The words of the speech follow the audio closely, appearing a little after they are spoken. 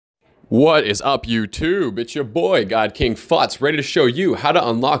What is up, YouTube? It's your boy, God King Futz, ready to show you how to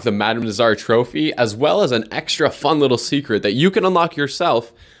unlock the Madam Nazar Trophy, as well as an extra fun little secret that you can unlock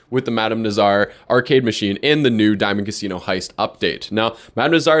yourself with the Madam Nazar arcade machine in the new Diamond Casino Heist update. Now,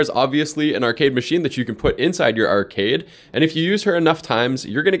 Madam Nazar is obviously an arcade machine that you can put inside your arcade, and if you use her enough times,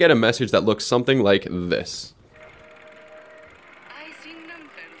 you're gonna get a message that looks something like this.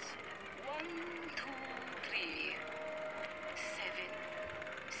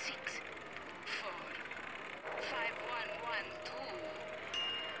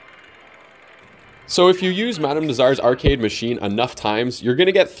 So if you use Madam Nazar's arcade machine enough times, you're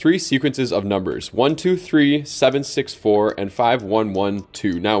gonna get 3 sequences of numbers: 1, 2, 3, 7, 6, 4, and 5, 1, 1,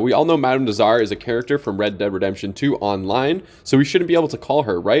 2. Now, we all know Madam Nazar is a character from Red Dead Redemption 2 online, so we shouldn't be able to call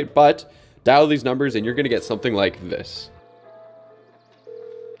her, right? But dial these numbers and you're gonna get something like this.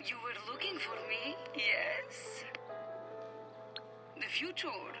 You were looking for me? Yes. The future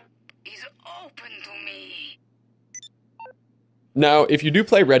is open to me. Now, if you do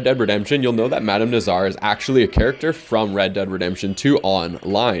play Red Dead Redemption, you'll know that Madam Nazar is actually a character from Red Dead Redemption 2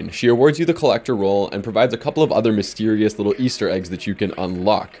 online. She awards you the collector role and provides a couple of other mysterious little Easter eggs that you can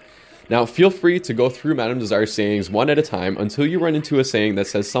unlock. Now, feel free to go through Madam Nazar's sayings one at a time until you run into a saying that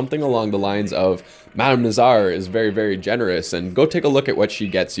says something along the lines of, Madam Nazar is very, very generous, and go take a look at what she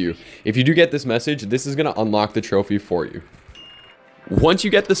gets you. If you do get this message, this is going to unlock the trophy for you. Once you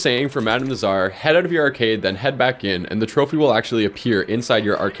get the saying for Madam Nazar, head out of your arcade, then head back in, and the trophy will actually appear inside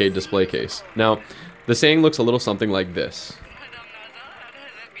your arcade display case. Now, the saying looks a little something like this. Madame Nazar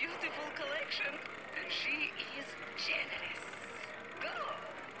has a beautiful collection, and she is generous. Go,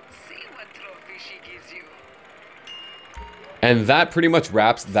 see what trophy she gives you. And that pretty much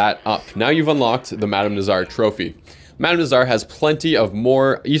wraps that up. Now you've unlocked the Madam Nazar Trophy. Madam Nazar has plenty of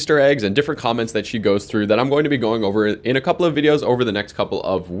more Easter eggs and different comments that she goes through that I'm going to be going over in a couple of videos over the next couple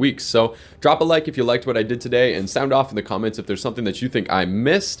of weeks. So drop a like if you liked what I did today, and sound off in the comments if there's something that you think I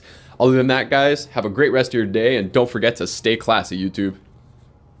missed. Other than that, guys, have a great rest of your day, and don't forget to stay classy, YouTube.